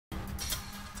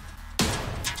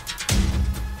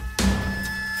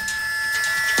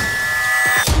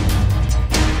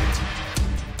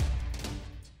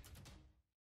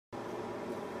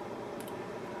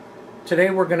Today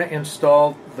we're going to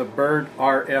install the Bird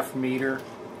RF meter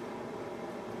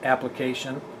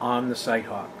application on the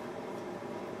SiteHawk.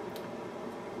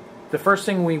 The first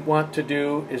thing we want to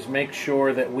do is make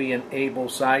sure that we enable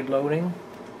side loading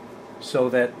so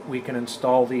that we can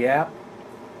install the app.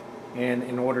 And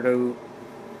in order to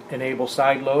enable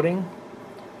side loading,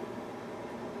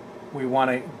 we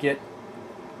want to get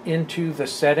into the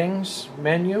settings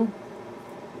menu,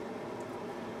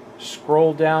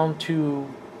 scroll down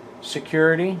to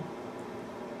security,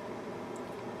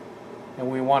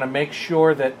 and we want to make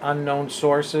sure that unknown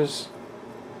sources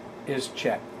is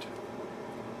checked.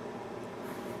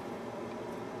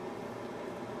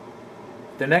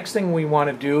 The next thing we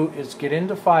want to do is get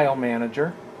into File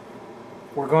Manager.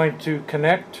 We're going to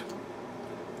connect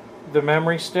the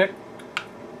memory stick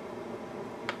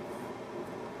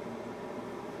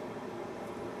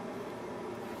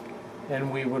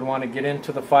and we would want to get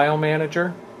into the File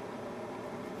Manager.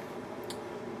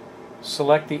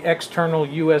 Select the external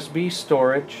USB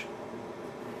storage,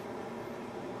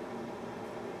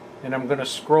 and I'm going to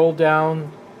scroll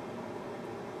down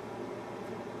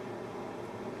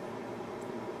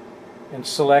and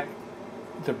select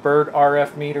the Bird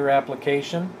RF meter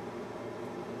application.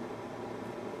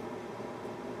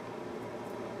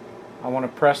 I want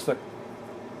to press the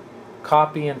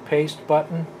copy and paste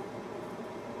button.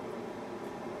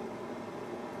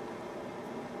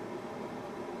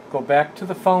 Go back to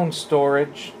the phone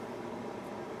storage,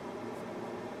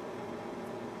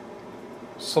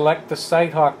 select the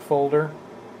SiteHawk folder,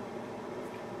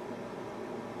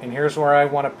 and here's where I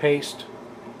want to paste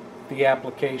the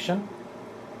application.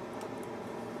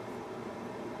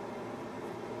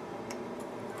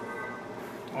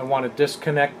 I want to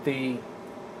disconnect the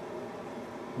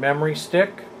memory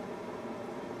stick.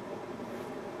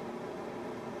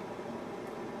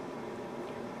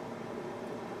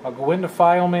 I'll go into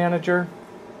File Manager,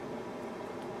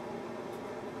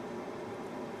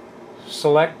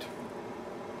 select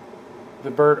the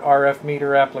Bird RF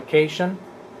meter application,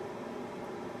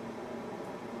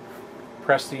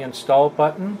 press the install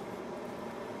button.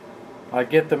 I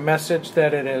get the message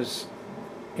that it is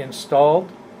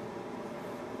installed.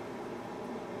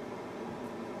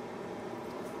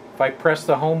 If I press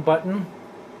the home button,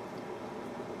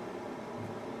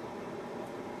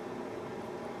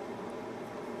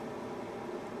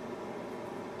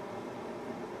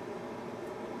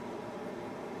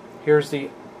 here's the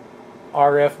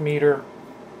RF meter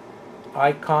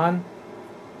icon.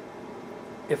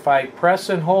 If I press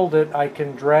and hold it, I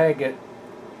can drag it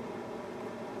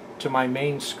to my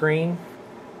main screen,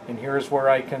 and here's where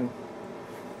I can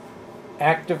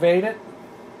activate it.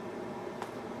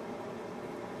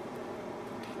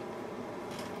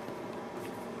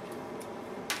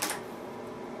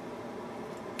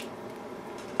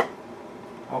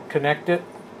 I'll connect it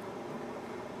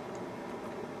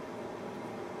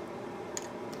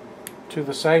to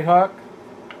the SiteHawk.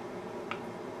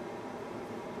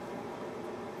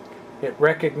 It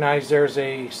recognized there's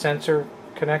a sensor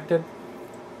connected.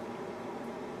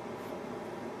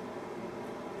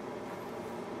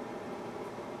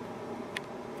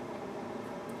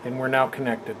 And we're now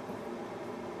connected.